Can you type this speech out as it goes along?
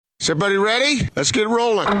Is everybody ready? Let's get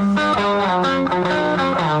rolling.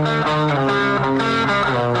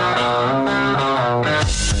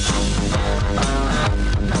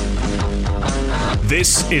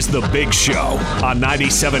 This is The Big Show on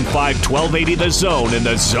 97.5 1280 The Zone and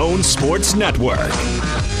The Zone Sports Network.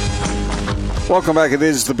 Welcome back. It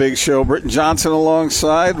is The Big Show. Britton Johnson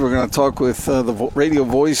alongside. We're going to talk with the radio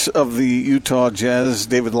voice of the Utah Jazz,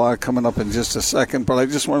 David Locke, coming up in just a second. But I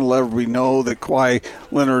just want to let everybody know that Kawhi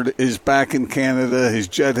Leonard is back in Canada. His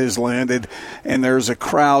jet has landed, and there's a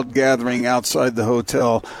crowd gathering outside the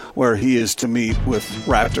hotel where he is to meet with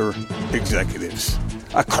Raptor executives.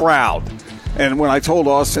 A crowd. And when I told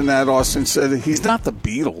Austin that, Austin said he's not the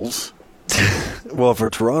Beatles. Well, for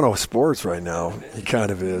Toronto sports right now, he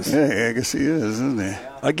kind of is. Yeah, I guess he is, isn't he?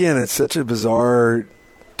 Again, it's such a bizarre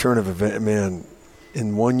turn of event, man.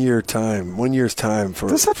 In 1 year's time for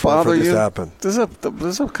does that bother this you? happen. Does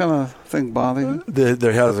that kind of thing bother you?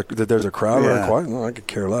 That there's a crowd Yeah. quiet? No, I could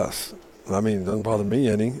care less. I mean, it doesn't bother me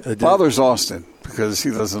any. It bothers Austin because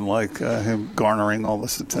he doesn't like him garnering all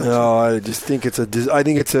this attention. No, I just think it's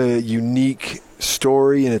a unique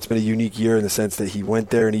story, and it's been a unique year in the sense that he went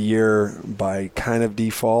there in a year by kind of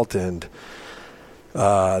default, and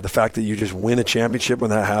the fact that you just win a championship when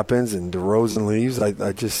that happens and DeRozan leaves,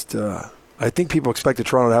 I think people expected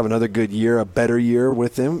Toronto to have another good year, a better year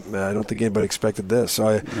with him. I don't think anybody expected this.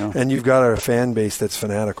 And you've got a fan base that's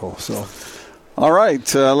fanatical. So, all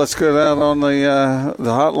right, let's go down on the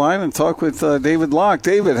hotline and talk with David Locke.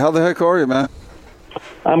 David, how the heck are you, man?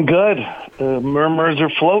 I'm good. The murmurs are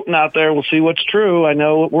floating out there. We'll see what's true. I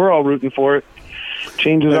know we're all rooting for it.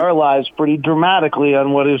 Changes our lives pretty dramatically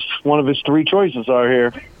on what one of his three choices are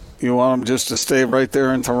here. You want him just to stay right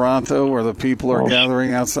there in Toronto where the people are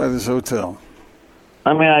gathering outside his hotel?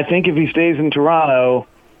 I mean, I think if he stays in Toronto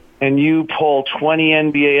and you poll 20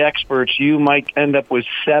 NBA experts, you might end up with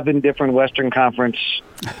 7 different Western Conference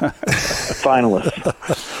finalists.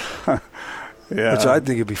 Yeah. Which I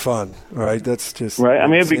think would be fun, right? That's just right. I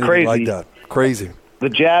mean, it'd be crazy. Like that. Crazy. The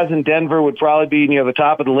Jazz in Denver would probably be near the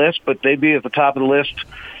top of the list, but they'd be at the top of the list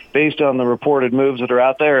based on the reported moves that are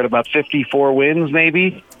out there at about 54 wins,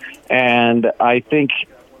 maybe. And I think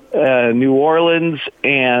New Orleans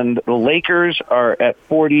and the Lakers are at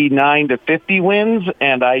 49 to 50 wins,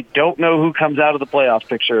 and I don't know who comes out of the playoff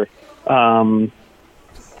picture.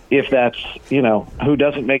 If that's, who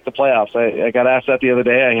doesn't make the playoffs. I got asked that the other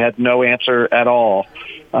day. I had no answer at all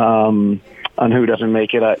on who doesn't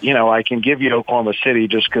make it. I can give you Oklahoma City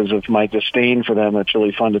just because of my disdain for them. It's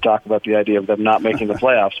really fun to talk about the idea of them not making the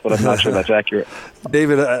playoffs, but I'm not sure that's accurate.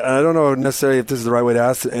 David, I don't know necessarily if this is the right way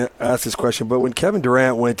to ask this question, but when Kevin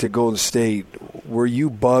Durant went to Golden State, were you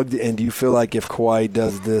bugged, and do you feel like if Kawhi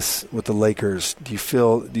does this with the Lakers, do you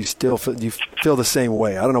feel the same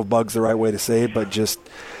way? I don't know if bug's the right way to say it, but just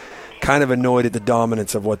kind of annoyed at the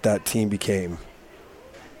dominance of what that team became.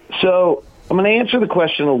 So I'm going to answer the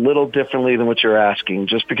question a little differently than what you're asking,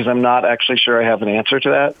 just because I'm not actually sure I have an answer to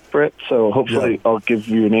that, Britt. So hopefully I'll give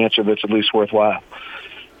you an answer that's at least worthwhile.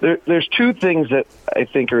 There's 2 things that I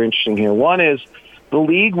think are interesting here. One is the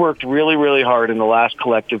league worked really, really hard in the last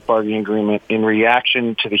collective bargaining agreement in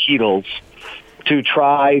reaction to the Heatles to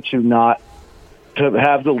try to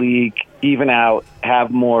have the league even out, have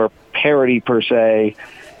more parity per se,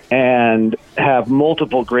 and have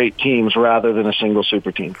multiple great teams rather than a single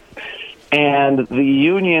super team. And the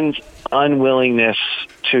union's unwillingness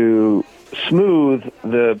to smooth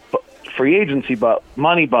the free agency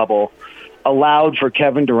money bubble allowed for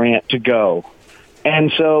Kevin Durant to go.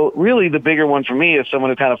 And so really the bigger one for me, as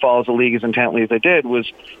someone who kind of follows the league as intently as I did,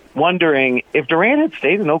 was wondering if Durant had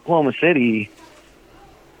stayed in Oklahoma City,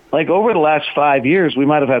 like over the last 5 years, we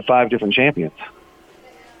might have had 5 different champions.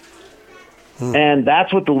 And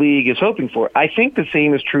that's what the league is hoping for. I think the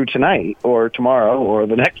same is true tonight or tomorrow or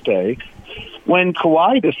the next day. When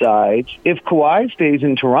Kawhi decides, if Kawhi stays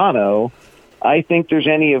in Toronto, I think there's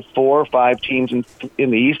any of 4 or 5 teams in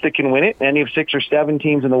the East that can win it, any of 6 or 7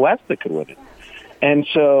 teams in the West that could win it. And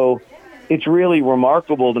so it's really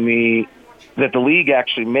remarkable to me that the league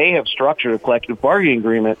actually may have structured a collective bargaining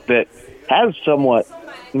agreement that has somewhat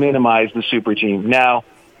minimized the super team. Now,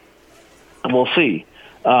 we'll see.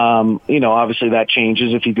 Obviously that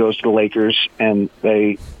changes if he goes to the Lakers and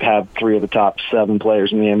they have 3 of the top 7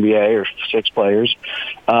 players in the NBA or 6 players.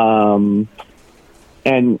 Then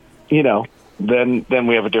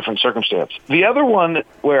we have a different circumstance. The other one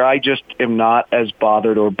where I just am not as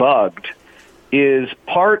bothered or bugged is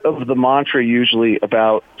part of the mantra usually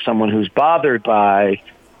about someone who's bothered by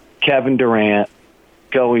Kevin Durant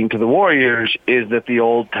going to the Warriors is that the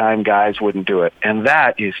old-time guys wouldn't do it. And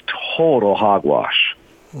that is total hogwash.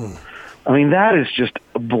 I mean, that is just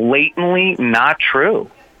blatantly not true,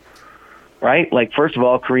 right? Like, first of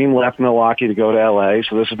all, Kareem left Milwaukee to go to L.A.,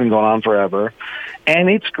 so this has been going on forever.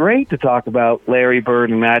 And it's great to talk about Larry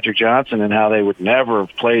Bird and Magic Johnson and how they would never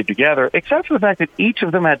have played together, except for the fact that each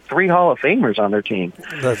of them had 3 Hall of Famers on their team.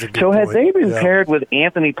 That's a good So had point. they been paired with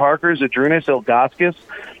Anthony Parker, Zydrunas Ilgauskas,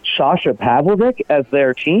 Sasha Pavlovic as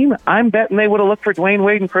their team, I'm betting they would have looked for Dwayne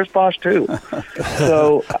Wade and Chris Bosh too.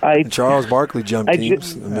 So Charles Barkley jumped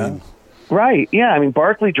teams. Right, yeah. I mean,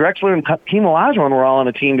 Barkley, Drexler, and Hakeem Olajuwon were all on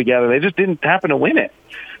a team together. They just didn't happen to win it.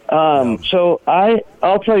 So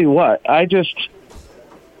I'll tell you what. I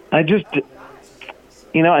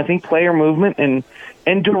think player movement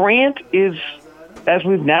and Durant is, as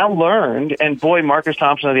we've now learned, and boy, Marcus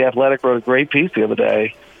Thompson of The Athletic wrote a great piece the other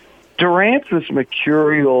day. Durant's this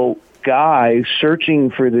mercurial guy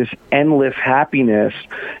searching for this endless happiness,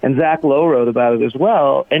 and Zach Lowe wrote about it as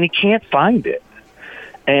well, and he can't find it.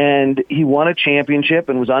 And he won a championship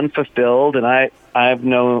and was unfulfilled. And I've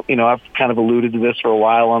kind of alluded to this for a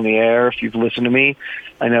while on the air. If you've listened to me,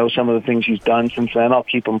 I know some of the things he's done since then. I'll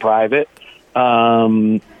keep them private.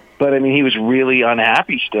 But I mean, he was really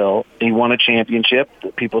unhappy still. He won a championship.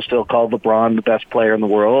 People still called LeBron the best player in the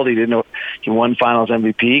world. He didn't know he won Finals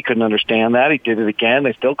MVP. Couldn't understand that. He did it again.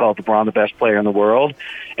 They still called LeBron the best player in the world.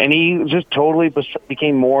 And he just totally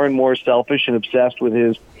became more and more selfish and obsessed with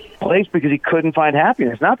his place because he couldn't find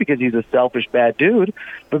happiness. Not because he's a selfish bad dude,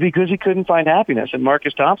 but because he couldn't find happiness. And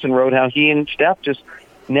Marcus Thompson wrote how he and Steph just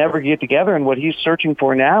never get together, and what he's searching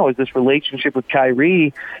for now is this relationship with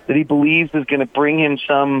Kyrie that he believes is going to bring him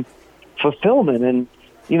some fulfillment. And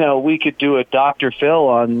we could do a Dr. Phil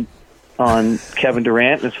on Kevin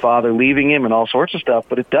Durant and his father leaving him and all sorts of stuff,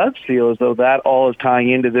 but it does feel as though that all is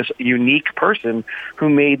tying into this unique person who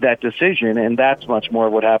made that decision, and that's much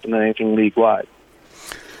more what happened than anything league-wide.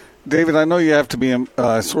 David, I know you have to be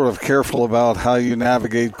sort of careful about how you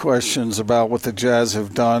navigate questions about what the Jazz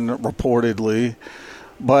have done reportedly,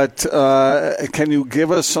 but can you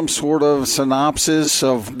give us some sort of synopsis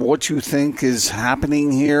of what you think is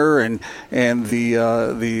happening here and the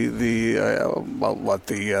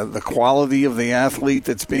quality of the athlete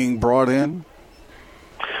that's being brought in?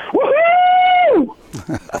 Woohoo!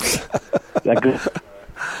 That good?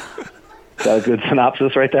 Is that a good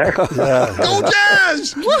synopsis right there? Yeah. Go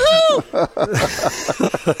Jazz! Woohoo!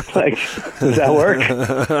 Does that work?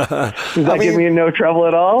 Does that give me no trouble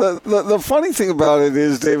at all? The funny thing about it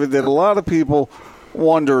is, David, that a lot of people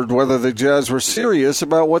wondered whether the Jazz were serious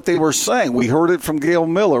about what they were saying. We heard it from Gail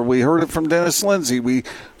Miller. We heard it from Dennis Lindsay. We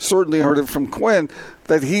certainly heard it from Quinn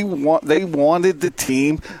that they wanted the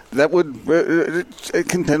team that would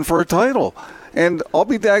contend for a title. And I'll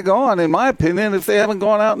be daggone, in my opinion, if they haven't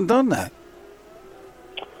gone out and done that.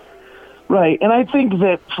 Right, and I think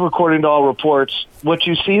that, according to all reports, what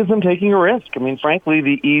you see is them taking a risk. I mean, frankly,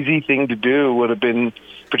 the easy thing to do would have been,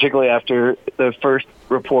 particularly after the first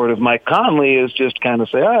report of Mike Conley, is just kind of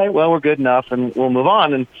say, all right, well, we're good enough, and we'll move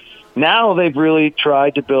on. And now they've really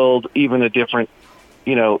tried to build even a different,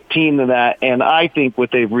 team than that. And I think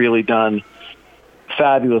what they've really done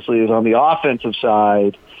fabulously is on the offensive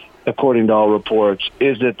side, according to all reports,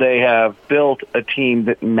 is that they have built a team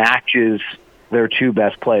that matches their 2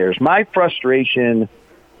 best players. My frustration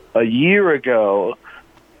a year ago,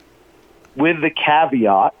 with the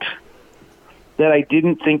caveat that I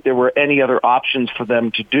didn't think there were any other options for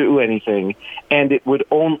them to do anything, and it would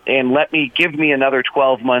give me another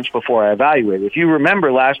 12 months before I evaluate. If you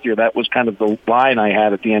remember last year, that was kind of the line I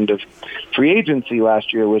had at the end of free agency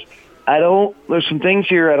last year was, there's some things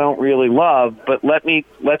here I don't really love, but give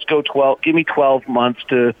me 12 months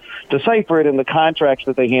to decipher it, and the contracts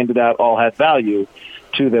that they handed out all had value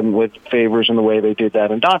to them with favors in the way they did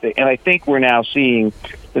that in Dante. And I think we're now seeing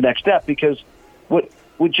the next step, because what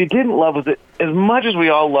you didn't love was that as much as we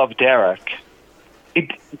all love Derek,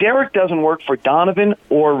 Derek doesn't work for Donovan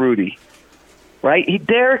or Rudy, right?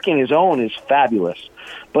 Derek in his own is fabulous,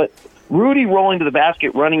 but Rudy rolling to the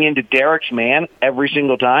basket, running into Derek's man every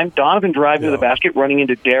single time. Donovan driving to the basket, running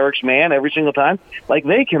into Derek's man every single time. Like,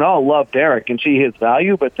 they can all love Derek and see his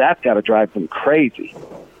value, but that's got to drive them crazy,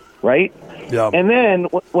 right? Yeah. And then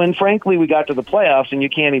when, frankly, we got to the playoffs and you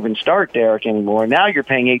can't even start Derek anymore, now you're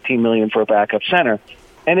paying $18 million for a backup center.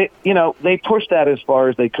 And they pushed that as far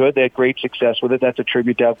as they could. They had great success with it. That's a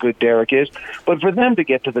tribute to how good Derek is. But for them to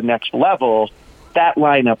get to the next level, that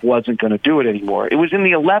lineup wasn't going to do it anymore. It was in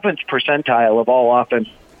the 11th percentile of all offense.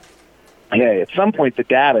 Yeah, at some point the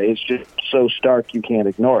data is just so stark you can't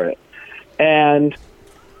ignore it. And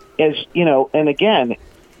and again,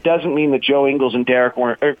 doesn't mean that Joe Ingles and Derek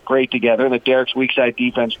weren't great together, that Derek's weak side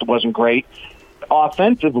defense wasn't great.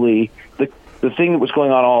 Offensively, the thing that was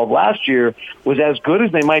going on all of last year was as good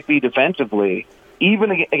as they might be defensively,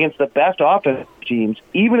 even against the best offensive teams,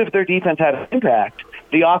 even if their defense had an impact,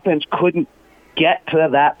 the offense couldn't get to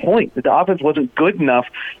that point. The offense wasn't good enough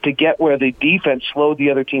to get where the defense slowed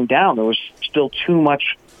the other team down. There was still too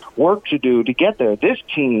much work to do to get there. This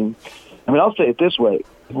team, I mean, I'll say it this way.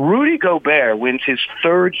 Rudy Gobert wins his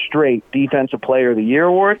third straight Defensive Player of the Year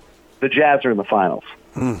award. The Jazz are in the finals.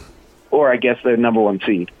 Or I guess they're number one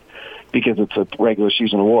seed because it's a regular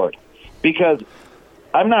season award. Because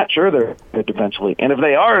I'm not sure they're good defensively. And if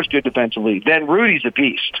they are as good defensively, then Rudy's a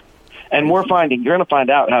beast. And you're going to find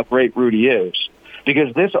out how great Rudy is.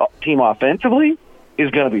 Because this team offensively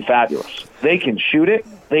is going to be fabulous. They can shoot it.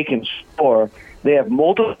 They can score. They have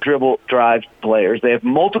multiple dribble drive players. They have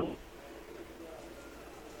multiple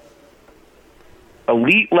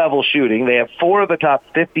elite level shooting. They have 4 of the top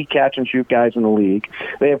 50 catch and shoot guys in the league.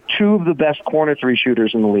 They have 2 of the best corner 3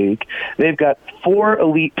 shooters in the league. They've got 4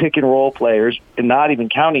 elite pick and roll players, and not even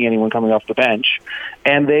counting anyone coming off the bench.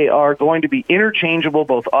 And they are going to be interchangeable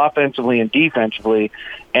both offensively and defensively.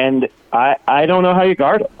 And I don't know how you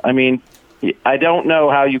guard them. I mean, I don't know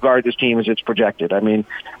how you guard this team as it's projected. I mean,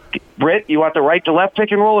 Britt, you want the right to left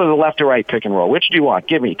pick and roll or the left to right pick and roll? Which do you want?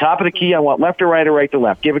 Give me. Top of the key, I want left to right or right to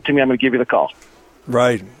left. Give it to me. I'm going to give you the call.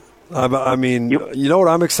 Right. I mean, you know what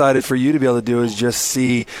I'm excited for you to be able to do is just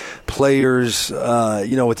see players,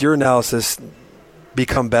 with your analysis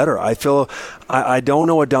become better. I don't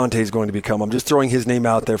know what Dante's going to become. I'm just throwing his name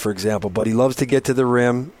out there, for example, but he loves to get to the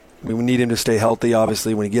rim. We need him to stay healthy,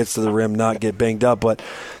 obviously, when he gets to the rim, not get banged up. But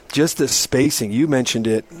just the spacing, you mentioned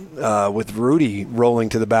it with Rudy rolling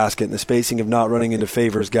to the basket and the spacing of not running into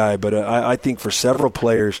Favors guy. But I think for several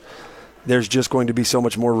players, there's just going to be so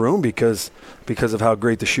much more room because of how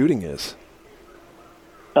great the shooting is.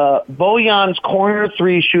 Bojan's corner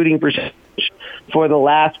 3 shooting percentage for the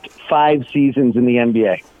last 5 seasons in the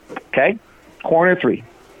NBA. Okay? Corner 3.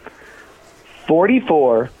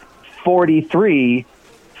 44, 43,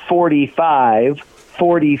 45,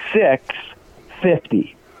 46,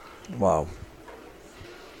 50. Wow.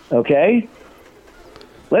 Okay?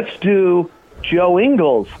 Let's do Joe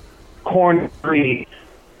Ingles, corner 3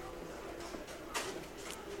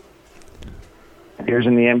 years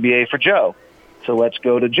in the NBA for Joe. So let's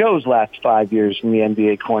go to Joe's last 5 years in the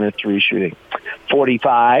NBA corner 3 shooting.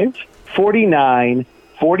 45, 49,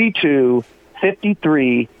 42,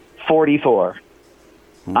 53, 44.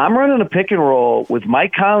 I'm running a pick and roll with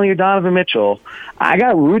Mike Conley or Donovan Mitchell. I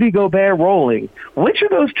got Rudy Gobert rolling. Which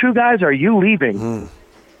of those 2 guys are you leaving?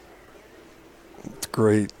 It's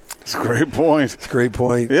great. It's a great point. It's a great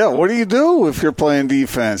point. Yeah, what do you do if you're playing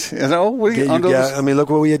defense? What do you I mean,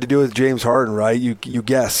 look what we had to do with James Harden, right? You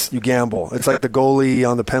guess, you gamble. It's like the goalie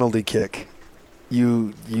on the penalty kick.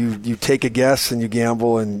 You take a guess and you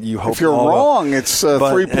gamble and you hope. If you're wrong, it's 3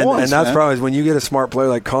 points. And that's the problem is when you get a smart player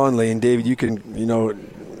like Conley, and David, you can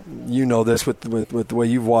you know this with the way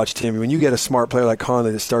you've watched him. When you get a smart player like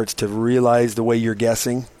Conley that starts to realize the way you're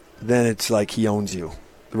guessing, then it's like he owns you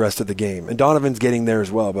the rest of the game. And Donovan's getting there as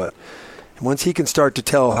well, but once he can start to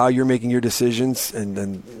tell how you're making your decisions, and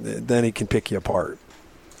then he can pick you apart.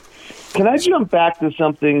 Can I jump back to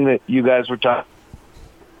something that you guys were talking?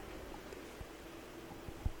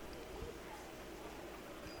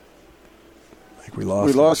 I think we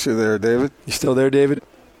lost you there, David. You still there, David?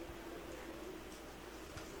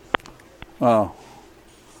 Oh.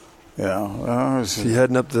 Yeah. Is he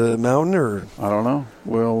heading up the mountain, or I don't know.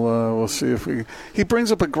 We'll see if we. He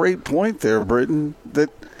brings up a great point there, Britton, that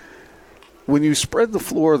when you spread the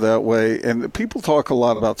floor that way, and people talk a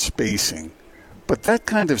lot about spacing, but that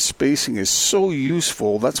kind of spacing is so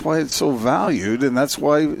useful. That's why it's so valued, and that's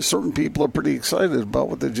why certain people are pretty excited about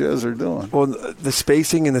what the Jazz are doing. Well, the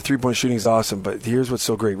spacing and the three-point shooting is awesome, but here's what's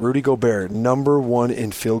so great. Rudy Gobert, number 1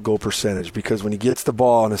 in field goal percentage, because when he gets the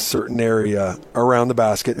ball in a certain area around the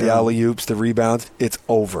basket, the alley-oops, the rebounds, it's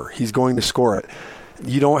over. He's going to score it.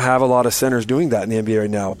 You don't have a lot of centers doing that in the NBA right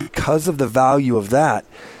now. Because of the value of that,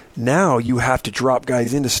 now you have to drop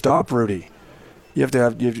guys in to stop Rudy. You have to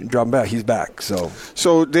drop him back. He's back.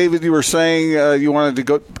 So David, you were saying you wanted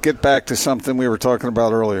to get back to something we were talking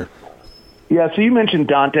about earlier. Yeah. So you mentioned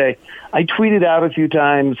Dante. I tweeted out a few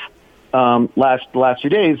times last few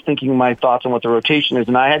days, thinking my thoughts on what the rotation is,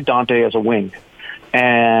 and I had Dante as a wing,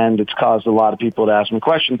 and it's caused a lot of people to ask me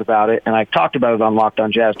questions about it. And I talked about it on Locked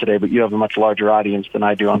On Jazz today, but you have a much larger audience than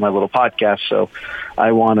I do on my little podcast, so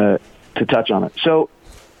I want to touch on it. So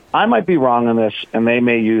I might be wrong on this, and they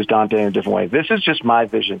may use Dante in a different way. This is just my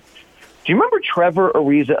vision. Do you remember Trevor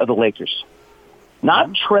Ariza of the Lakers?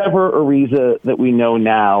 Not Trevor Ariza that we know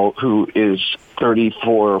now, who is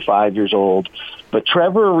 34 or 5 years old, but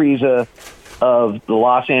Trevor Ariza of the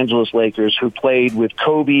Los Angeles Lakers who played with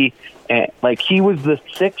Kobe. And, he was the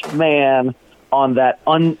sixth man on that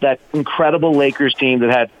incredible Lakers team that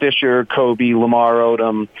had Fisher, Kobe, Lamar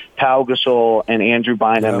Odom, Pau Gasol, and Andrew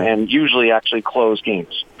Bynum, and usually actually closed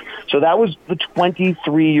games. So that was the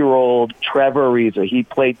 23-year-old Trevor Ariza. He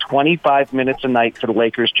played 25 minutes a night for the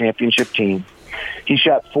Lakers championship team. He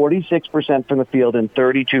shot 46% from the field and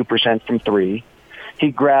 32% from three.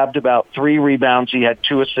 He grabbed about 3 rebounds. He had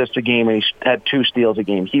 2 assists a game, and he had 2 steals a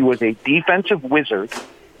game. He was a defensive wizard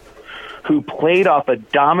who played off a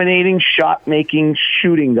dominating shot-making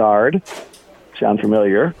shooting guard. Sound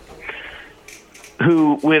familiar?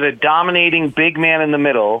 Who, with a dominating big man in the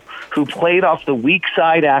middle, who played off the weak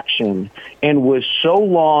side action and was so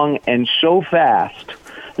long and so fast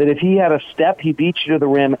that if he had a step, he beat you to the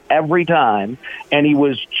rim every time, and he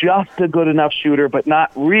was just a good enough shooter, but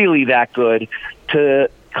not really that good to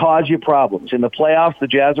cause you problems. In the playoffs, the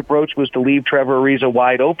Jazz approach was to leave Trevor Ariza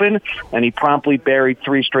wide open, and he promptly buried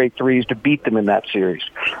 3 straight threes to beat them in that series.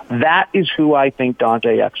 That is who I think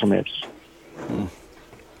Dante Exum is.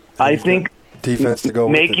 I think defense to go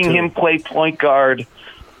making him play point guard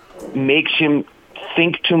makes him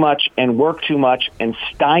think too much and work too much and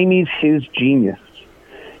stymies his genius.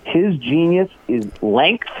 His genius is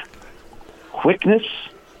length, quickness,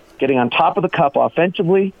 getting on top of the cup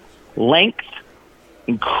offensively, length,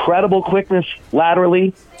 incredible quickness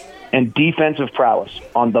laterally, and defensive prowess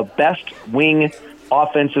on the best wing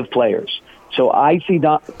offensive players. So I see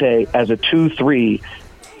Dante as a 2-3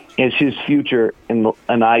 is his future, and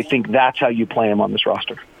I think that's how you play him on this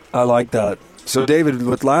roster. I like that. So, David,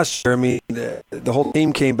 with last year, I mean, the whole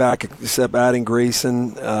team came back except adding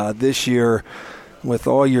Grayson. This year, with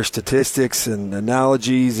all your statistics and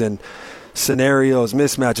analogies and scenarios,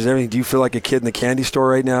 mismatches, everything, do you feel like a kid in the candy store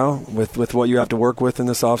right now with what you have to work with in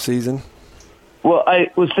this offseason? Well,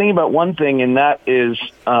 I was thinking about one thing, and that is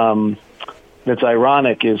that's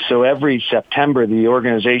ironic, is so every September the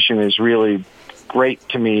organization is really great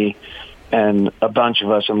to me and a bunch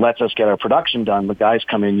of us and lets us get our production done. The guys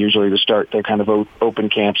come in usually to start their kind of open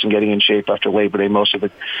camps and getting in shape after Labor Day. Most of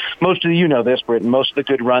the you know this, Britain, most of the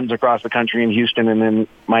good runs across the country in Houston and in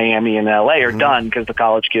Miami and LA are done because the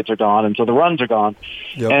college kids are gone, and so the runs are gone.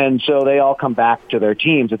 Yep. And so they all come back to their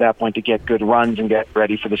teams at that point to get good runs and get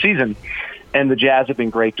ready for the season. And the Jazz have been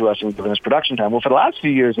great to us and given us production time. Well, for the last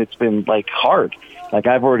few years, it's been hard.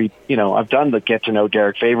 I've already, I've done the get to know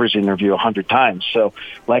Derek Favors interview 100 times. So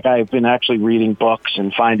I've been actually reading books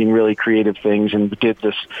and finding really creative things, and did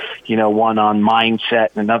this, one on mindset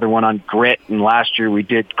and another one on grit. And last year we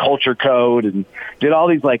did culture code and did all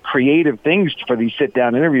these creative things for these sit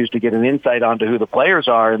down interviews to get an insight onto who the players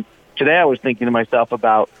are. And today I was thinking to myself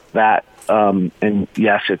about that. And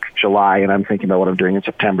yes, it's July, and I'm thinking about what I'm doing in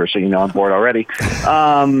September, so I'm bored already.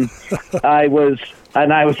 I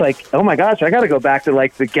was like, oh my gosh, I got to go back to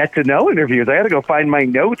the get to know interviews. I got to go find my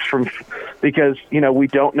notes because we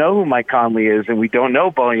don't know who Mike Conley is, and we don't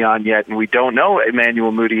know Bojan yet, and we don't know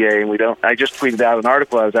Emmanuel Mudiay, and I just tweeted out an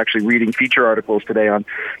article. I was actually reading feature articles today on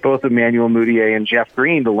both Emmanuel Mudiay and Jeff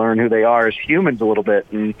Green to learn who they are as humans a little bit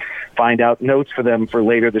and find out notes for them for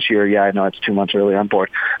later this year. Yeah, I know it's 2 months early. I'm bored.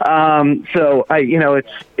 So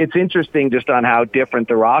it's interesting just on how different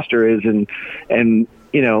the roster is and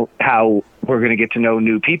how we're going to get to know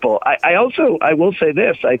new people. I will say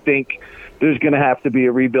this. I think there's going to have to be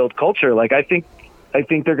a rebuild culture. I think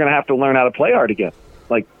they're going to have to learn how to play hard again.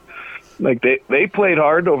 They played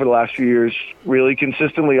hard over the last few years really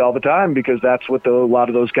consistently all the time because that's what a lot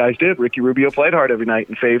of those guys did. Ricky Rubio played hard every night,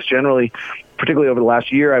 and Faves generally, particularly over the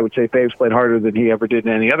last year, I would say Faves played harder than he ever did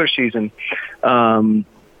in any other season.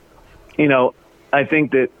 I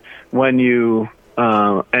think that when you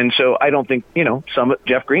and so I don't think,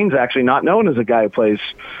 Jeff Green's actually not known as a guy who plays,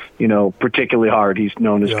 particularly hard. He's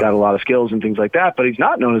known as got a lot of skills and things like that, but he's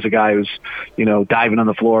not known as a guy who's, diving on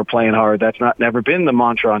the floor, playing hard. That's never been the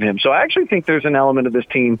mantra on him. So I actually think there's an element of this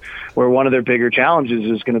team where one of their bigger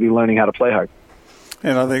challenges is going to be learning how to play hard.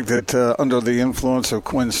 And I think that under the influence of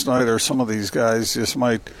Quinn Snyder, some of these guys just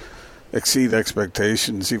might exceed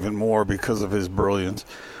expectations even more because of his brilliance.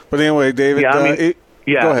 But anyway, David, go ahead.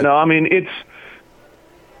 It's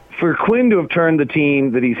for Quinn to have turned the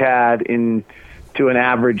team that he's had into an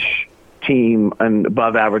average team, an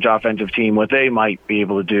above-average offensive team. What they might be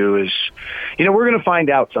able to do is, we're going to find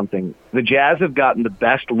out something. The Jazz have gotten the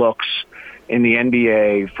best looks in the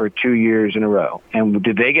NBA for 2 years in a row. And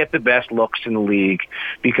did they get the best looks in the league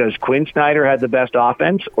because Quinn Snyder had the best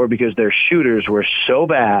offense or because their shooters were so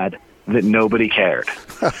bad that nobody cared?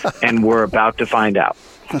 And we're about to find out.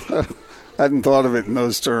 I hadn't thought of it in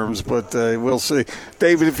those terms, but we'll see.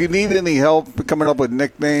 David, if you need any help coming up with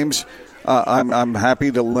nicknames, I'm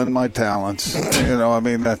happy to lend my talents. I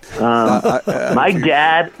mean,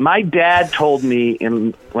 my dad told me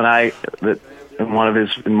in one of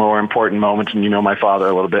his more important moments, and my father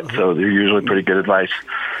a little bit, so they're usually pretty good advice.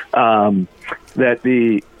 That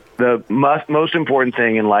the most important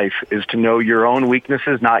thing in life is to know your own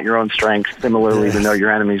weaknesses, not your own strengths. Similarly, to know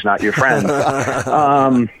your enemies, not your friends.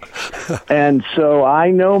 And so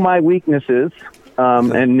I know my weaknesses.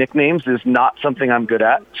 And nicknames is not something I'm good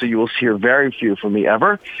at, so you will hear very few from me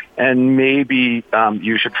ever. And maybe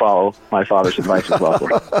you should follow my father's advice as well.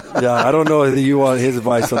 Yeah, I don't know if you want his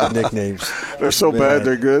advice on the nicknames. They're so bad,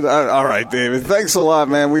 they're good. All right, David. Thanks a lot,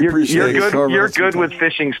 man. We appreciate it. You're good with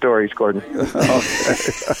fishing stories, Gordon. Okay.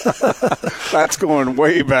 That's going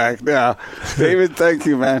way back now. David, thank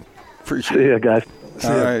you, man. Appreciate it. See ya, guys.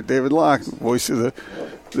 All right, David Locke, voice of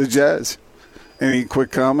the Jazz. Any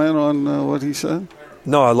quick comment on what he said?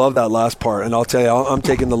 No, I love that last part, and I'll tell you, I'm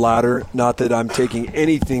taking the latter. Not that I'm taking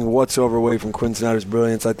anything whatsoever away from Quinn Snyder's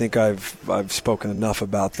brilliance. I think I've spoken enough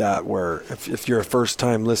about that. Where if you're a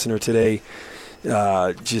first-time listener today,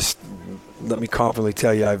 just let me confidently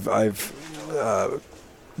tell you, I've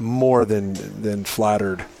more than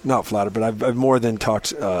flattered, not flattered, but I've more than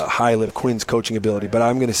talked highly of Quinn's coaching ability. But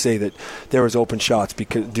I'm going to say that there was open shots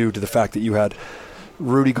due to the fact that you had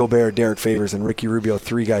Rudy Gobert, Derek Favors, and Ricky Rubio,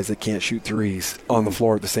 three guys that can't shoot threes on the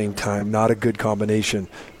floor at the same time. Not a good combination.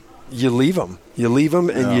 You leave them,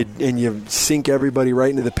 and you sink everybody right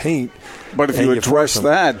into the paint. But if you address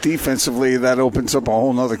that defensively, that opens up a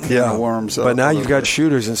whole other can of worms. But now you've got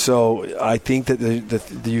shooters, and so I think that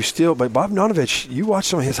you still. But Bob Bogdanović, you watch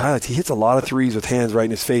some of his highlights. He hits a lot of threes with hands right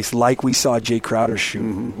in his face, like we saw Jay Crowder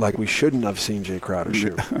shoot, like we shouldn't have seen Jay Crowder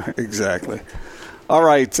shoot. Exactly. All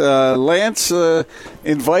right, Lance,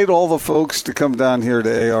 invite all the folks to come down here to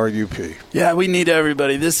ARUP. Yeah, we need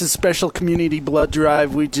everybody. This is Special Community Blood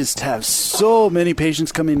Drive. We just have so many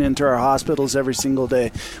patients coming into our hospitals every single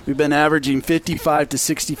day. We've been averaging 55 to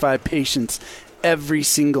 65 patients every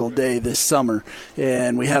single day this summer,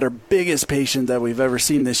 and we had our biggest patient that we've ever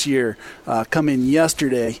seen this year come in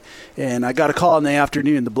yesterday, and I got a call in the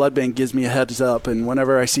afternoon. The blood bank gives me a heads up, and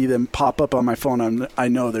whenever I see them pop up on my phone, I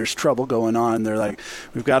know there's trouble going on. They're like,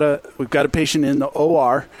 we've got a patient in the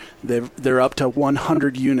OR. They're up to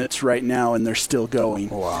 100 units right now, and they're still going.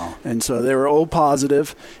 Wow. And so they were O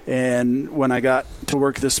positive, and when I got to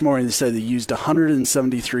work this morning, they said they used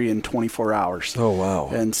 173 in 24 hours. Oh, wow.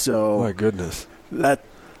 And so, my goodness. That,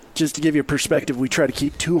 just to give you a perspective, we try to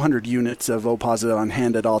keep 200 units of O positive on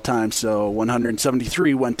hand at all times. So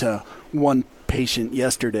 173 went to one patient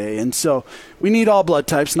yesterday. And so we need all blood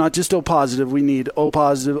types, not just O positive. We need O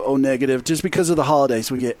positive, O negative. Just because of the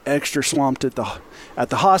holidays, we get extra swamped at the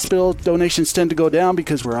hospital. Donations tend to go down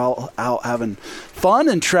because we're all out having fun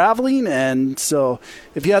and traveling. And so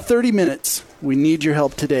if you have 30 minutes, we need your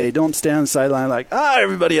help today. Don't stand on the sideline like,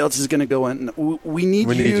 everybody else is going to go in. We need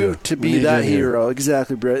you to be that hero.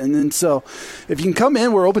 Exactly, Brett. And then so if you can come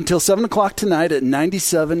in, we're open till 7 o'clock tonight at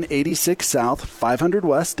 9786 South, 500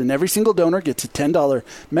 West. And every single donor gets a $10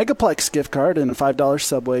 Megaplex gift card and a $5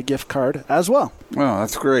 Subway gift card as well. Wow,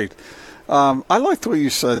 that's great. I like the way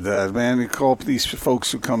you said that, man. You call these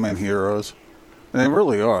folks who come in heroes. They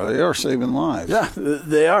really are. They are saving lives. Yeah,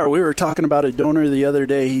 they are. We were talking about a donor the other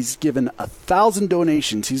day. He's given 1,000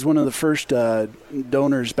 donations. He's one of the first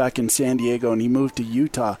donors back in San Diego, and he moved to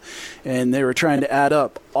Utah. And they were trying to add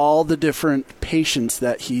up all the different patients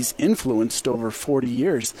that he's influenced over 40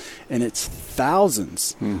 years. And it's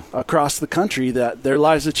thousands across the country that their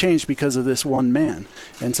lives have changed because of this one man.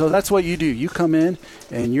 And so that's what you do. You come in,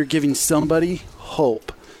 and you're giving somebody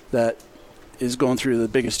hope that is going through the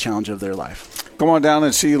biggest challenge of their life. Come on down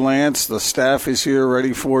and see Lance. The staff is here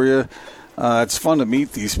ready for you. It's fun to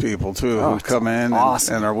meet these people, too, who come in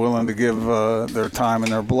and are willing to give their time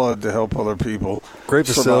and their blood to help other people. Great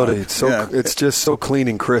facility. It's just so clean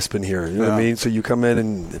and crisp in here. You know what I mean? So you come in,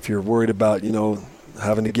 and if you're worried about,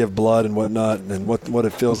 having to give blood and whatnot and what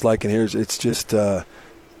it feels like in here, it's just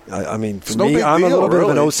I mean, for me, I'm a little bit of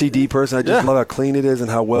an OCD person. I just love how clean it is and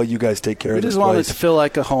how well you guys take care of this place. We just want it to feel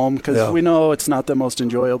like a home because we know it's not the most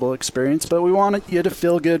enjoyable experience, but we want you to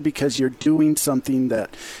feel good because you're doing something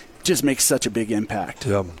that just makes such a big impact.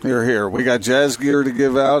 Yeah. Here. We got Jazz gear to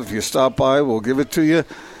give out. If you stop by, we'll give it to you.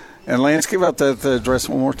 And Lance, give out that address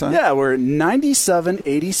one more time. Yeah, we're at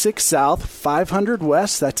 9786 South, 500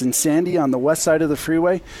 West. That's in Sandy on the west side of the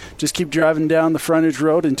freeway. Just keep driving down the frontage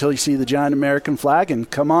road until you see the giant American flag, and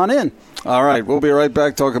come on in. All right, we'll be right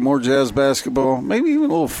back talking more Jazz basketball, maybe even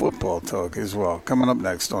a little football talk as well. Coming up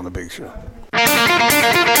next on The Big Show.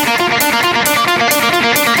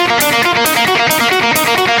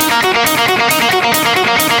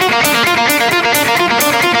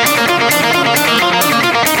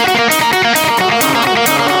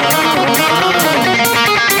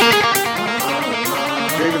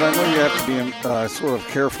 being sort of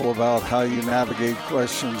careful about how you navigate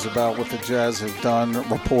questions about what the Jazz have done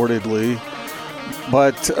reportedly.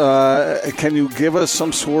 But can you give us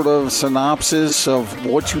some sort of synopsis of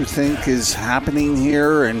what you think is happening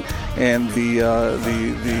here, and the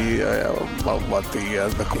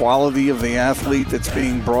quality of the athlete that's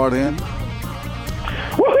being brought in?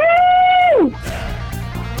 Woohoo!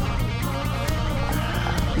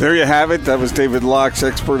 There you have it. That was David Locke's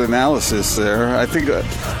expert analysis there. I think it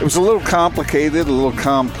was a little complicated, a little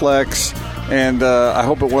complex, and I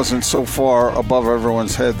hope it wasn't so far above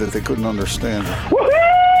everyone's head that they couldn't understand it.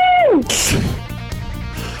 Woohoo!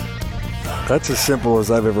 That's as simple as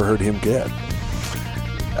I've ever heard him get.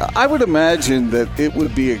 I would imagine that it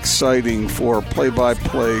would be exciting for a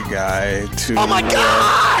play-by-play guy to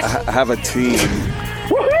have a team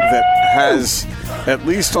that has, at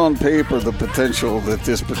least on paper, the potential that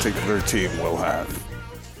this particular team will have.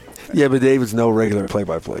 Yeah, but David's no regular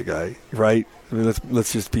play-by-play guy, right? I mean,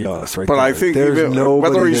 let's just be honest, right? But there. I think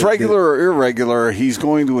whether he's regular or irregular, he's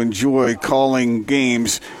going to enjoy calling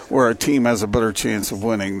games where a team has a better chance of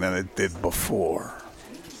winning than it did before.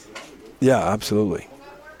 Yeah, absolutely.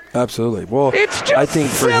 Absolutely. Well, I think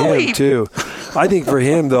for him, too. I think for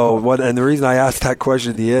him, though, and the reason I asked that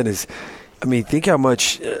question at the end is, I mean, think how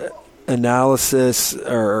much analysis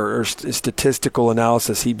or statistical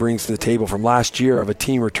analysis he brings to the table from last year of a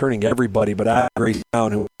team returning everybody but at Grace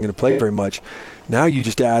Brown, who wasn't going to play very much. Now you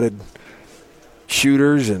just added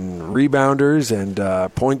shooters and rebounders and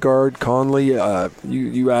point guard Conley.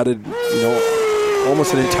 You added,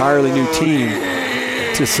 almost an entirely new team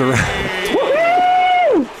to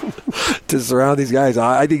surround these guys.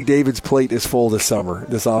 I think David's plate is full this summer,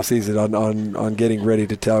 this offseason, on getting ready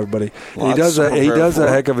to tell everybody. He does a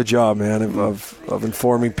heck of a job, man, of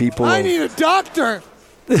informing people. I need a doctor.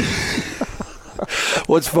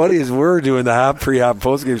 What's funny is we're doing the pre-half,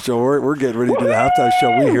 post-game show. We're getting ready to do the halftime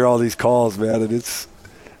show. We hear all these calls, man, and it's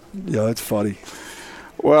funny.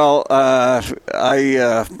 Well, my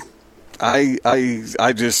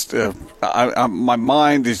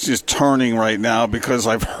mind is just turning right now because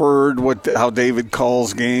I've heard how David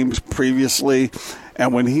calls games previously,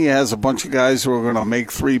 and when he has a bunch of guys who are going to make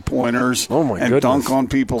 3-pointers and dunk on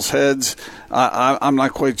people's heads, I'm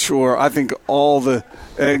not quite sure. I think all the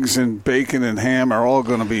eggs and bacon and ham are all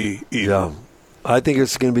going to be eaten. Yeah. I think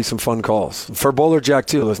it's going to be some fun calls. For Bowler Jack,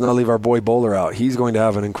 too, let's not leave our boy Bowler out. He's going to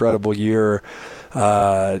have an incredible year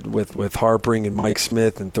with Harpering and Mike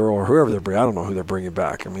Smith and Thurl or whoever they're bringing. I don't know who they're bringing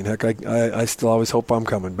back. I mean, heck, I still always hope I'm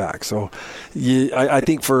coming back. So I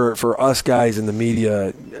think for us guys in the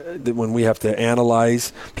media, that when we have to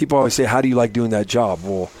analyze, people always say, how do you like doing that job?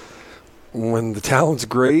 Well, when the talent's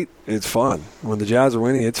great, it's fun. When the Jazz are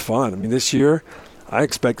winning, it's fun. I mean, this year, I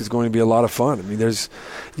expect it's going to be a lot of fun. I mean,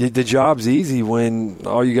 the job's easy when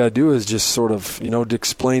all you got to do is just sort of, to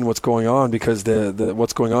explain what's going on, because the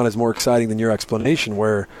what's going on is more exciting than your explanation.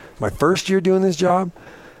 Where my first year doing this job,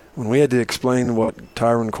 when we had to explain what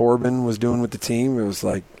Tyron Corbin was doing with the team, it was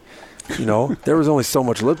like, there was only so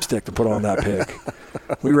much lipstick to put on that pick.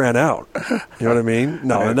 We ran out. You know what I mean?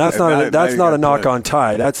 No, and that's not a knock on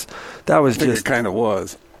Ty. That was just it kind of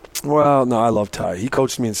was. Well, no, I love Ty. He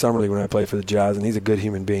coached me in Summer League when I played for the Jazz, and he's a good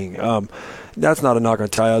human being. That's not a knock on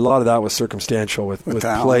Ty. A lot of that was circumstantial with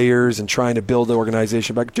players and trying to build the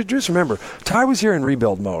organization back. Just remember, Ty was here in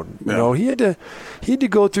rebuild mode. Yeah. He had to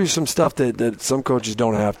go through some stuff that some coaches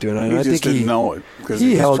don't have to. And I think didn't know it.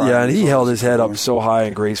 He held his head up so high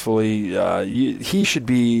and gracefully. He should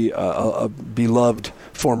be a beloved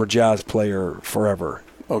former Jazz player forever.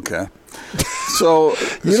 Okay. So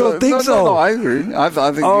you don't think so? No, I agree. I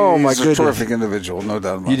think he's a terrific individual, no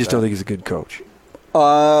doubt about that. You just don't think he's a good coach?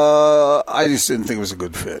 I just didn't think it was a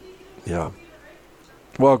good fit. Yeah.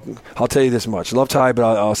 Well, I'll tell you this much. I love Ty,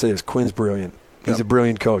 but I'll say this. Quinn's brilliant. He's a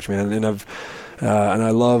brilliant coach, man. And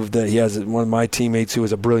I love that he has one of my teammates who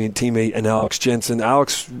is a brilliant teammate, and Alex Jensen.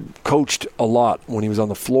 Alex coached a lot when he was on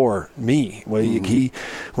the floor. Me, when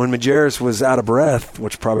Majerus was out of breath,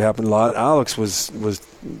 which probably happened a lot, Alex was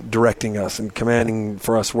directing us and commanding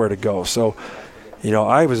for us where to go. So,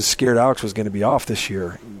 I was scared Alex was going to be off this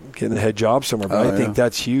year, getting the head job somewhere. But I think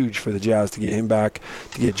that's huge for the Jazz to get him back,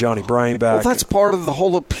 to get Johnny Bryant back. Well, that's part of the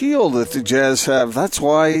whole appeal that the Jazz have. That's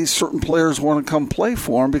why certain players want to come play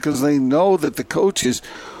for them, because they know that the coaches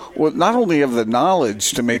will not only have the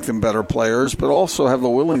knowledge to make them better players, but also have the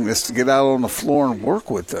willingness to get out on the floor and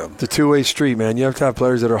work with them. It's a two-way street, man. You have to have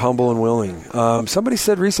players that are humble and willing. Somebody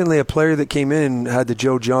said recently a player that came in had the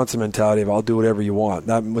Joe Johnson mentality of I'll do whatever you want.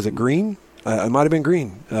 Was it Green? It might have been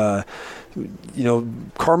Green.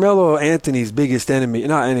 Carmelo Anthony's biggest enemy,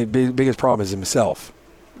 biggest problem is himself.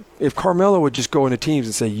 if Carmelo would just go into teams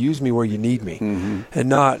and say, use me where you need me, and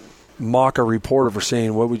not mock a reporter for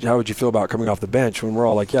saying, how would you feel about coming off the bench, when we're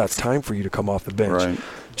all like, yeah, it's time for you to come off the bench. Right.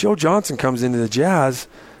 Joe Johnson comes into the Jazz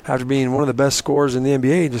after being one of the best scorers in the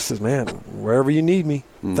NBA and just says, man, wherever you need me.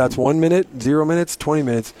 If that's 1 minute, 0 minutes, 20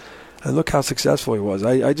 minutes. And look how successful he was.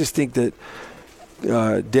 I just think that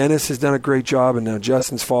Dennis has done a great job, and now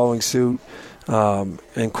Justin's following suit,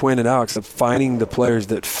 and Quinn and Alex of finding the players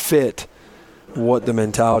that fit what the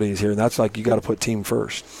mentality is here. And that's like, you got to put team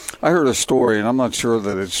first. I heard a story, and I'm not sure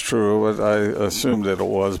that it's true, but I assumed that it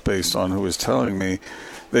was based on who was telling me,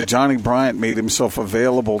 that Johnny Bryant made himself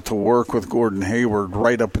available to work with Gordon Hayward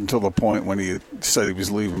right up until the point when he said he was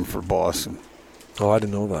leaving for Boston. Oh, I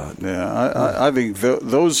didn't know that. Yeah, I think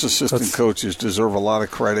those assistant coaches deserve a lot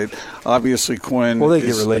of credit. Obviously, Quinn they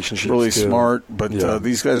is get relationships really too. smart, but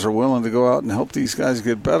these guys are willing to go out and help these guys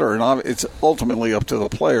get better. And it's ultimately up to the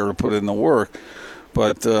player to put in the work.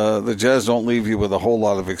 But the Jazz don't leave you with a whole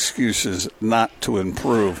lot of excuses not to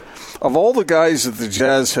improve. Of all the guys that the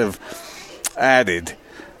Jazz have added,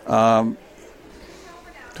 who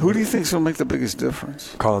do you think is going to make the biggest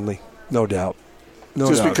difference? Conley, no doubt.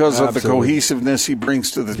 Just because of the Absolutely. cohesiveness he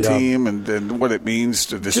brings to the team and what it means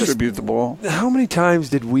to distribute the ball. How many times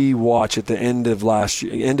did we watch at the end of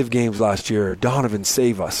games last year, Donovan,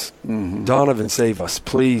 save us. Donovan, save us.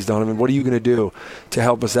 Please, Donovan, what are you going to do to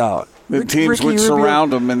help us out? The teams would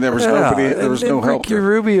surround him, and there was nobody. There was no help. Ricky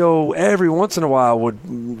Rubio every once in a while would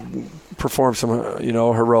perform some,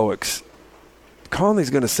 heroics. Conley's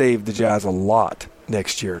going to save the Jazz a lot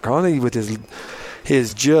next year. Conley, with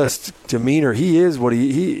his just demeanor, he is what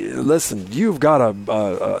he. Listen, you've got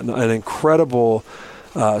an incredible,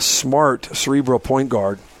 smart, cerebral point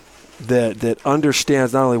guard that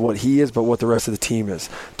understands not only what he is but what the rest of the team is.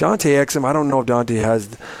 Dante Exum, I don't know if Dante has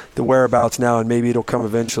the whereabouts now, and maybe it'll come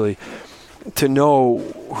eventually, to know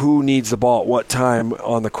who needs the ball at what time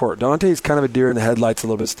on the court. Dante's kind of a deer in the headlights a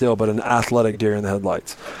little bit still, but an athletic deer in the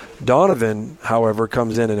headlights. Donovan, however,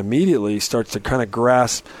 comes in and immediately starts to kind of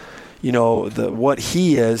grasp, what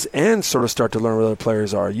he is, and sort of start to learn what other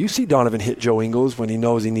players are. You see Donovan hit Joe Ingles when he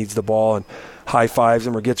knows he needs the ball and high-fives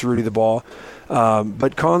him or gets Rudy the ball.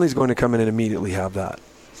 But Conley's going to come in and immediately have that.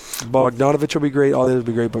 Bogdanovich will be great, all the others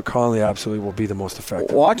will be great, but Conley absolutely will be the most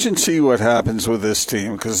effective. Watch and see what happens with this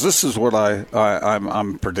team, because this is what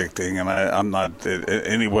I'm predicting, and I'm not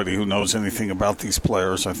anybody who knows anything about these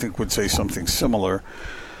players, I think, would say something similar.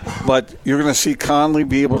 But you're going to see Conley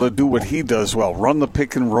be able to do what he does well, run the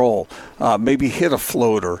pick and roll, maybe hit a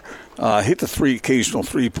floater, hit the occasional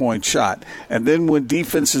three-point shot. And then when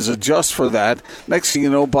defenses adjust for that, next thing you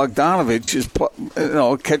know, Bogdanovich is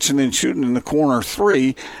catching and shooting in the corner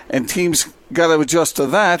three, and teams got to adjust to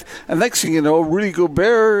that. And next thing you know, Rudy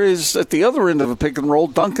Gobert is at the other end of a pick and roll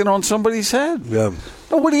dunking on somebody's head. Yeah.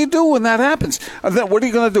 Now, what do you do when that happens? And then what are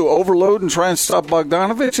you going to do, overload and try and stop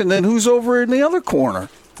Bogdanovich? And then who's over in the other corner?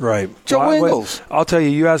 Right. Joe Ingles. I'll tell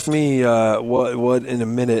you asked me what in a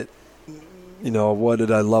minute, what did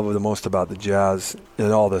I love the most about the Jazz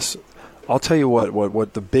and all this. I'll tell you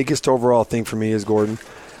what the biggest overall thing for me is, Gordon,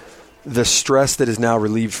 the stress that is now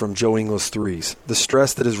relieved from Joe Ingles' threes, the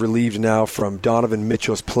stress that is relieved now from Donovan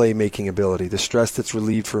Mitchell's playmaking ability, the stress that's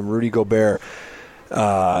relieved from Rudy Gobert.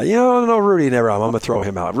 No, Rudy never. I'm going to throw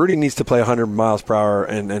him out. Rudy needs to play 100 miles per hour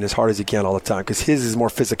and as hard as he can all the time, because his is more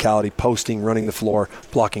physicality, posting, running the floor,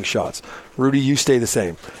 blocking shots. Rudy, you stay the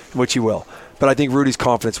same, which you will. But I think Rudy's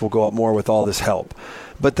confidence will go up more with all this help.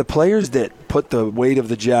 But the players that put the weight of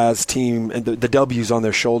the Jazz team and the W's on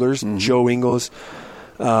their shoulders, Joe Ingles,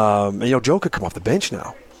 Joe could come off the bench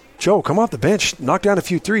now. Joe, come off the bench, knock down a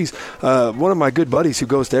few threes. One of my good buddies who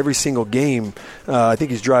goes to every single game, I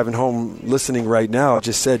think he's driving home listening right now,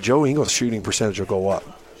 just said Joe Ingles' shooting percentage will go up.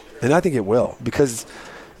 And I think it will, because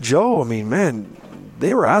Joe,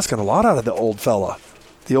 they were asking a lot out of the old fella,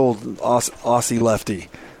 the old Aussie lefty.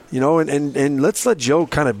 And let's let Joe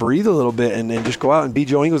kind of breathe a little bit and just go out and be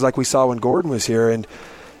Joe Ingles like we saw when Gordon was here and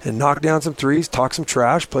knock down some threes, talk some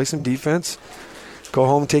trash, play some defense. Go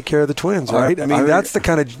home and take care of the Twins, right? That's the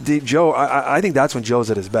kind of Joe. I think that's when Joe's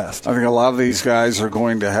at his best. I think a lot of these guys are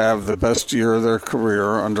going to have the best year of their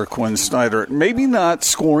career under Quinn Snyder. Maybe not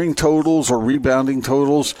scoring totals or rebounding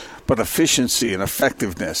totals, but efficiency and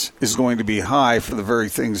effectiveness is going to be high for the very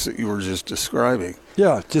things that you were just describing.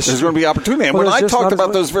 Yeah. There's going to be opportunity. And when I talked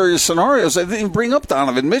about those various scenarios, I didn't bring up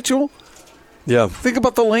Donovan Mitchell. Yeah. Think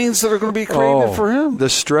about the lanes that are going to be created for him. The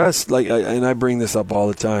stress, and I bring this up all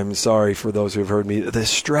the time. Sorry for those who have heard me. The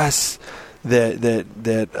stress that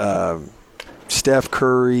Steph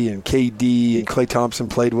Curry and KD and Klay Thompson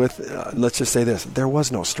played with. Let's just say this: there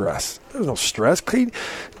was no stress. There was no stress.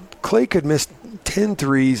 Klay could miss 10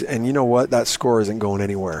 threes, and you know what? That score isn't going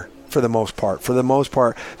anywhere for the most part.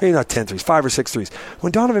 Maybe not 10 threes, 5 or 6 threes.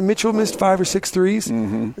 When Donovan Mitchell missed 5 or 6 threes,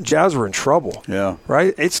 Jazz were in trouble. Yeah.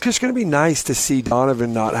 Right? It's just going to be nice to see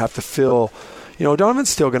Donovan not have to fill. Donovan's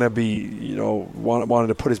still going to be, wanting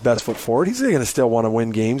to put his best foot forward. He's going to still want to win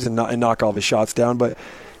games and knock all of his shots down, but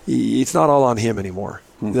it's not all on him anymore.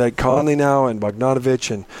 Like Conley now and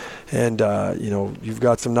Bogdanovic, and you've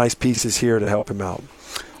got some nice pieces here to help him out.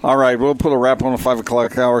 All right, we'll put a wrap on the 5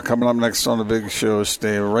 o'clock hour. Coming up next on the big show.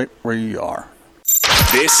 Stay right where you are.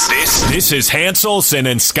 This is Hanselson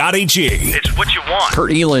and Scotty G. It's what you want.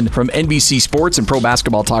 Kurt Elin from NBC Sports and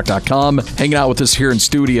ProBasketballTalk.com hanging out with us here in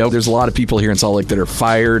studio. There's a lot of people here in Salt Lake that are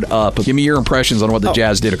fired up. Give me your impressions on what the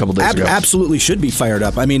Jazz did a couple days ago. Absolutely should be fired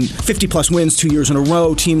up. I mean, 50-plus wins 2 years in a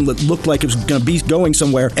row, team that looked like it was going to be going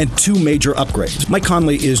somewhere, and 2 major upgrades. Mike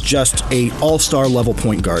Conley is just a all-star level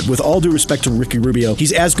point guard. With all due respect to Ricky Rubio,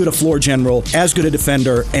 he's as good a floor general, as good a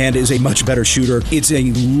defender, and is a much better shooter. It's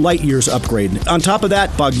a light years upgrade. On top of that,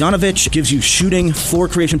 Bogdanovic gives you shooting, floor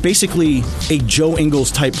creation, basically a Joe Ingles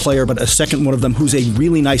type player, but a second one of them who's a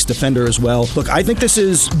really nice defender as well. Look, I think this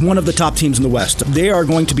is one of the top teams in the West. They are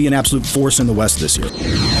going to be an absolute force in the West this year.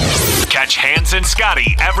 Catch Hans and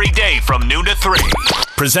Scotty every day from noon to 3.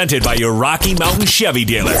 Presented by your Rocky Mountain Chevy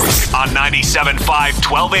dealers on 97.5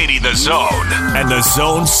 1280 The Zone and the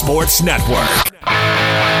Zone Sports Network.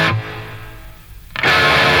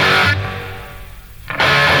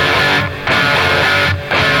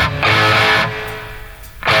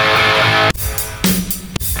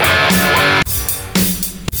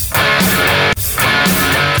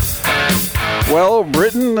 Well,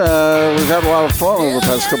 Britain, we've had a lot of fun over the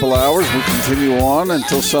past couple of hours. We'll continue on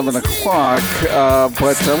until 7 o'clock.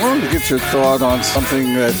 But I wanted to get your thought on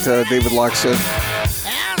something that David Locke said.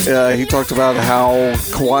 He talked about how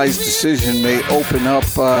Kawhi's decision may open up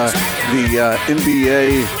the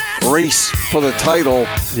NBA race for the title.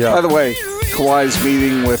 Yeah. By the way, Kawhi's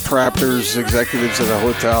meeting with Raptors executives at a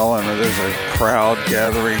hotel, and there's a crowd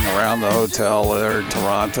gathering around the hotel there in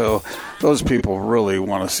Toronto. Those people really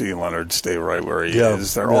want to see Leonard stay right where he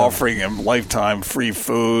is. They're offering him lifetime free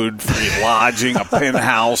food, free lodging, a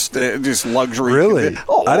penthouse, just luxury. Really?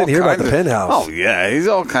 I didn't hear about the penthouse. Oh, yeah. He's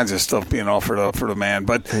all kinds of stuff being offered up for the man.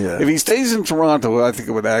 But if he stays in Toronto, I think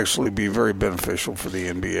it would actually be very beneficial for the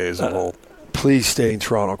NBA as a whole. Please stay in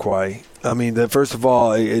Toronto, Kawhi. I mean, first of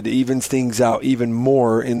all, it evens things out even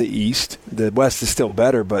more in the East. The West is still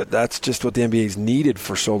better, but that's just what the NBA's needed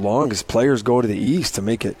for so long is players go to the East to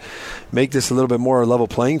make this a little bit more level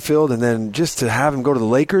playing field. And then just to have him go to the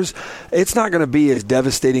Lakers, it's not going to be as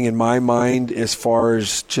devastating in my mind as far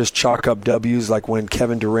as just chalk up W's like when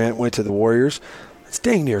Kevin Durant went to the Warriors. It's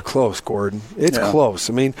dang near close, Gordon. It's close.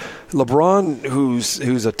 I mean, LeBron,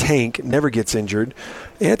 who's a tank, never gets injured.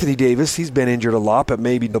 Anthony Davis, he's been injured a lot, but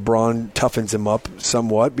maybe LeBron toughens him up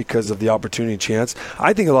somewhat because of the opportunity chance.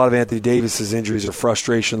 I think a lot of Anthony Davis's injuries are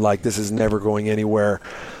frustration, like this is never going anywhere.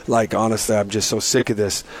 Like, honestly, I'm just so sick of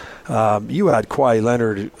this. You had Kawhi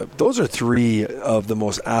Leonard. Those are 3 of the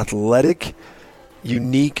most athletic,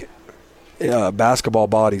 unique basketball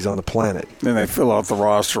bodies on the planet. Then they fill out the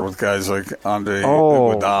roster with guys like Andre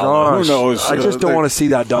Iguodala. Gosh. Who knows? I just don't want to see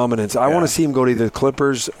that dominance. I want to see him go to either the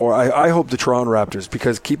Clippers or I hope the Toronto Raptors,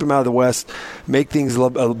 because keep him out of the West, make things a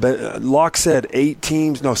little bit. Locke said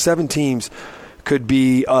 7 teams could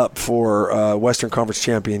be up for Western Conference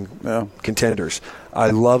champion contenders. I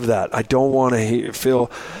love that. I don't want to feel.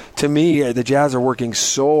 To me, the Jazz are working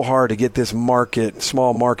so hard to get this market,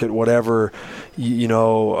 small market, whatever,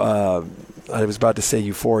 I was about to say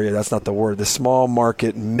euphoria. That's not the word. The small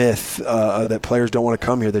market myth that players don't want to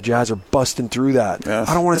come here. The Jazz are busting through that. Yes.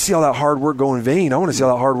 I don't want to see all that hard work go in vain. I want to see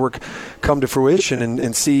all that hard work come to fruition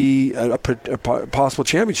and see a possible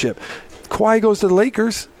championship. Kawhi goes to the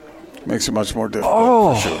Lakers. Makes it much more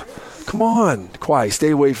difficult. For sure. Come on, Kawhi, stay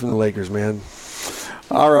away from the Lakers, man.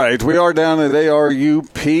 All right, we are down at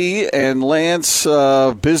ARUP, and Lance,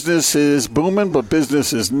 business is booming, but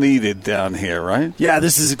business is needed down here, right? Yeah,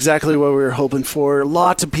 this is exactly what we were hoping for.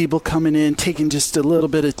 Lots of people coming in, taking just a little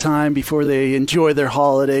bit of time before they enjoy their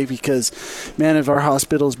holiday because, man, if our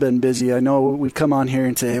hospital's been busy, I know we come on here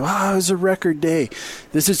and say, wow, it was a record day.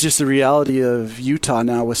 This is just the reality of Utah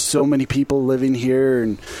now with so many people living here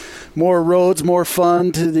and more roads, more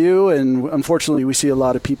fun to do, and unfortunately we see a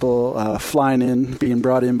lot of people flying in, being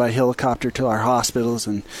brought in by helicopter to our hospitals,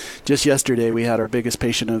 and just yesterday we had our biggest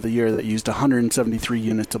patient of the year that used 173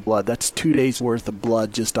 units of blood. That's 2 days worth of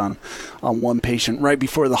blood just on one patient right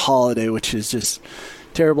before the holiday, which is just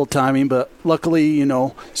terrible timing, but luckily,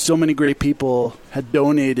 so many great people had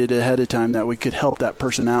donated ahead of time that we could help that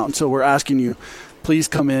person out. And so we're asking you, please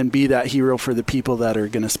come in, be that hero for the people that are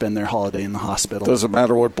going to spend their holiday in the hospital. Doesn't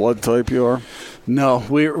matter what blood type you are? No,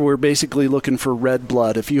 we're basically looking for red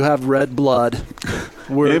blood. If you have red blood,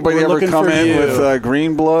 we're Anybody we're ever looking come for in you. with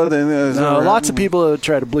green blood? No, lots of people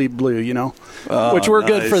try to bleed blue, which we're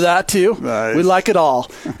good nice. for that too. Nice. We like it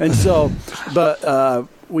all. And so, but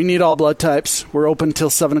we need all blood types. We're open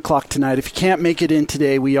until 7 o'clock tonight. If you can't make it in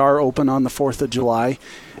today, we are open on the 4th of July.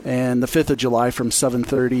 And the 5th of July from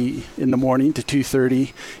 7:30 in the morning to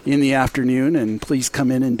 2:30 in the afternoon. And please come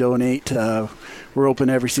in and donate. We're open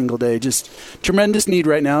every single day. Just tremendous need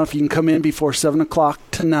right now. If you can come in before 7 o'clock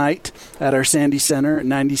tonight at our Sandy Center at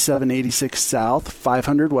 9786 South,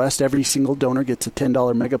 500 West, every single donor gets a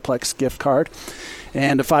 $10 Megaplex gift card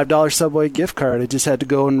and a $5 Subway gift card. I just had to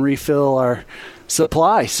go and refill our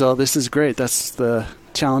supply. So this is great. That's the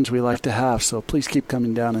challenge we like to have. So please keep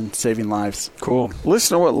coming down and saving lives. Cool.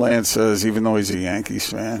 Listen to what Lance says, even though he's a Yankees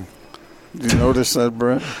fan. Did you notice that,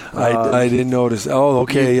 Brett? I didn't notice. Oh,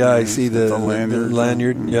 okay. Yeah, I see the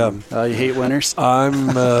lanyard. Yeah. You hate winners? I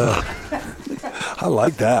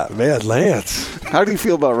like that. Man, Lance. How do you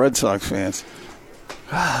feel about Red Sox fans?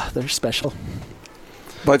 They're special.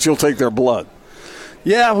 But you'll take their blood.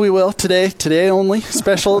 Yeah, we will. Today only.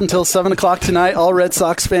 Special until 7 o'clock tonight. All Red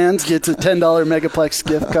Sox fans get a $10 Megaplex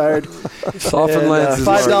gift card. Soften Lance's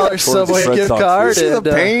 $5 Subway gift card. See the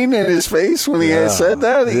pain in his face when he had said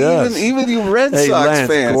that? Yes. Even you Red Sox Lance,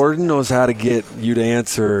 fans. Gordon knows how to get you to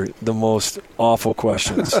answer the most awful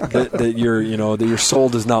questions that your soul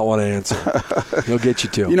does not want to answer. He'll get you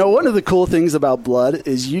to. One of the cool things about blood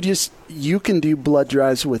is you can do blood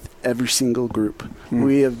drives with every single group.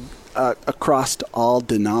 We have across all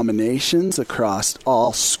denominations, across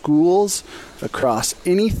all schools, across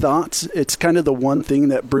any thoughts. It's kind of the one thing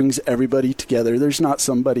that brings everybody together. There's not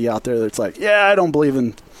somebody out there that's like, I don't believe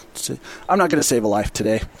in, I'm not going to save a life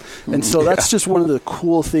today. And so that's just one of the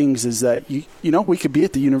cool things is that, we could be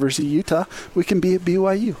at the University of Utah. We can be at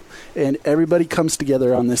BYU. And everybody comes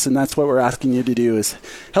together on this, and that's what we're asking you to do is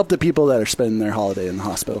help the people that are spending their holiday in the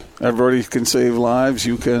hospital. Everybody can save lives.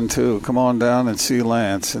 You can, too. Come on down and see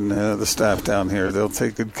Lance and the staff down here. They'll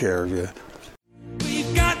take good care of you.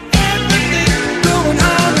 We've got everything going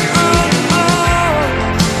on.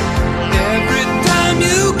 Every time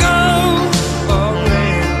you go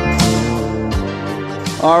away.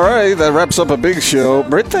 All right, that wraps up a big show.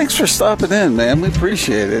 Britt, thanks for stopping in, man. We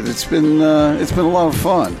appreciate it. It's been a lot of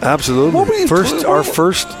fun. Absolutely. What were you our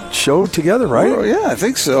first show together, right? Oh, yeah, I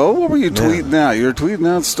think so. What were you tweeting out? You were tweeting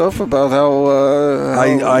out stuff about how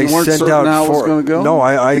I you weren't sent certain out how it was going to go? No,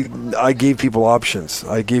 I gave people options.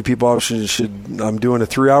 I'm doing a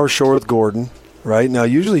 3-hour show with Gordon, right? Now,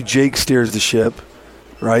 usually Jake steers the ship,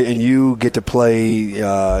 right? And you get to play,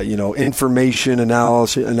 information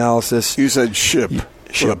analysis. You said ship.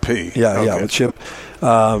 With a P. Yeah, with Chip.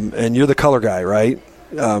 And you're the color guy, right?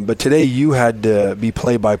 But today you had to be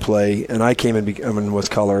play-by-play, and I came in and was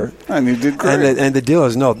color. And you did great. And the deal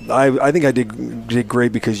is, I think I did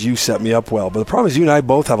great because you set me up well. But the problem is you and I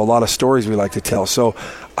both have a lot of stories we like to tell. So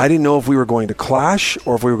I didn't know if we were going to clash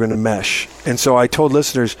or if we were going to mesh. And so I told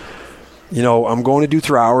listeners, I'm going to do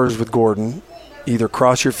 3 hours with Gordon. Either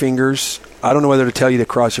cross your fingers. I don't know whether to tell you to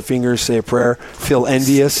cross your fingers, say a prayer, feel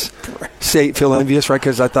envious, right?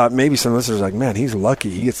 Because I thought maybe some listeners are like, man, he's lucky.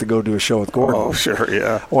 He gets to go do a show with Gordon. Oh, sure,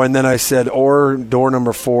 yeah. And then I said, or door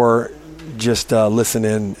number 4, just listen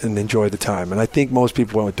in and enjoy the time. And I think most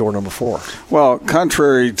people went with door number 4. Well,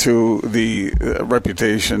 contrary to the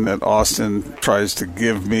reputation that Austin tries to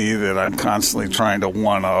give me, that I'm constantly trying to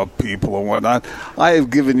one-up people and whatnot, I have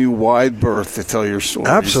given you wide berth to tell your stories.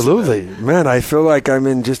 Absolutely. Today. Man, I feel like I'm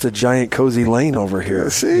in just a giant cozy lane over here.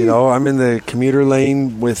 See? I'm in the commuter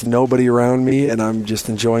lane with nobody around me, and I'm just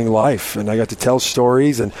enjoying life. And I got to tell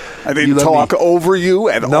stories. And I didn't talk over you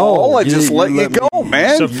at all. I just let you go,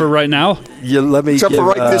 man. Except for right now? You let me Except for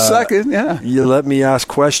right this second, yeah. You let me ask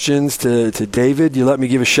questions to David. You let me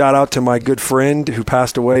give a shout-out to my good friend who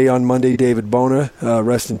passed away on Monday, David Bona.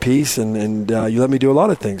 Rest in peace. And you let me do a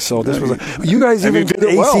lot of things. So this was you guys even did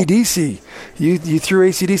AC/DC. You threw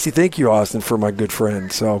AC/DC. Thank you, Austin, for my good friend.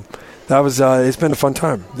 So that was it's been a fun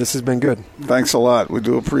time. This has been good. Thanks a lot. We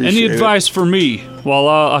do appreciate it. Any advice for me?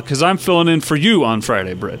 Because I'm filling in for you on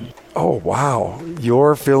Friday, Britt. Oh, wow.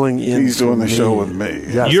 You're filling in. He's doing the show with me.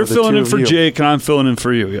 Yeah, You're so filling in for you. Jake, and I'm filling in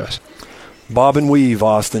for you, yes. Bob and weave,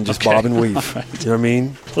 Austin. Just Okay. bob and weave. Right. You know what I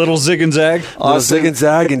mean? Little zig and zag. Little zig and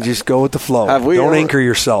zag and just go with the flow. Don't anchor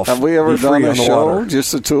yourself. Have we ever Be free done a on the show, water.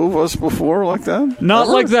 just the two of us before like that? Not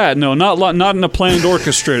Ever? like that, no. Not in a planned,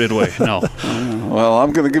 orchestrated way, no. Well,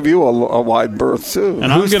 I'm going to give you a wide berth too.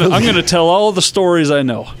 And I'm gonna tell all the stories I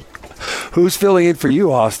know. Who's filling in for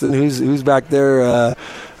you, Austin? Who's back there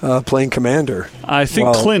playing commander? I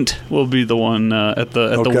think Clint will be the one at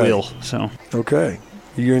the wheel. So okay,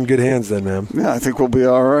 you're in good hands then, man. Yeah, I think we'll be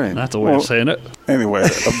all right. That's a way of saying it. Anyway,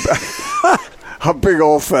 a big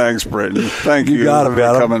old thanks, Britton. Thank you for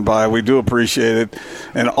coming by. We do appreciate it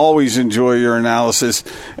and always enjoy your analysis.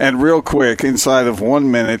 And real quick, inside of 1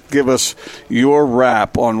 minute, give us your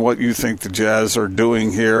wrap on what you think the Jazz are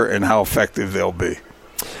doing here and how effective they'll be.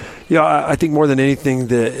 Yeah, I think more than anything,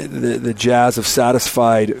 the Jazz have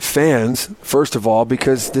satisfied fans, first of all,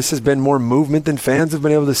 because this has been more movement than fans have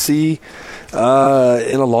been able to see in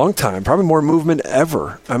a long time, probably more movement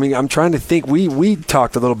ever. I mean, I'm trying to think. We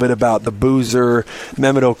talked a little bit about the Boozer,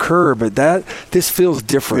 Mehmet Okur, but this feels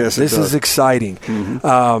different. Yes, this is exciting.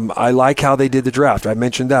 Mm-hmm. I like how they did the draft. I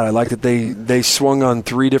mentioned that. I like that they swung on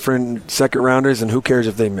 3 different second-rounders, and who cares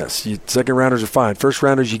if they miss? Second-rounders are fine.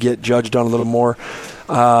 First-rounders, you get judged on a little more.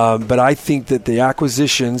 But I think that the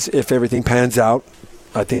acquisitions, if everything pans out,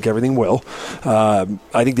 I think everything will, I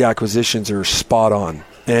think the acquisitions are spot on.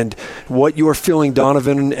 And what you're feeling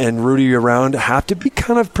Donovan and Rudy around have to be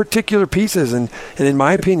kind of particular pieces. And in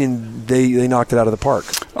my opinion, they knocked it out of the park.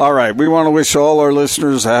 All right. We want to wish all our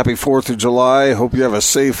listeners a happy 4th of July. Hope you have a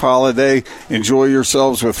safe holiday. Enjoy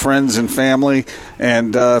yourselves with friends and family.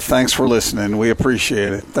 And thanks for listening. We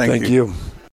appreciate it. Thank you.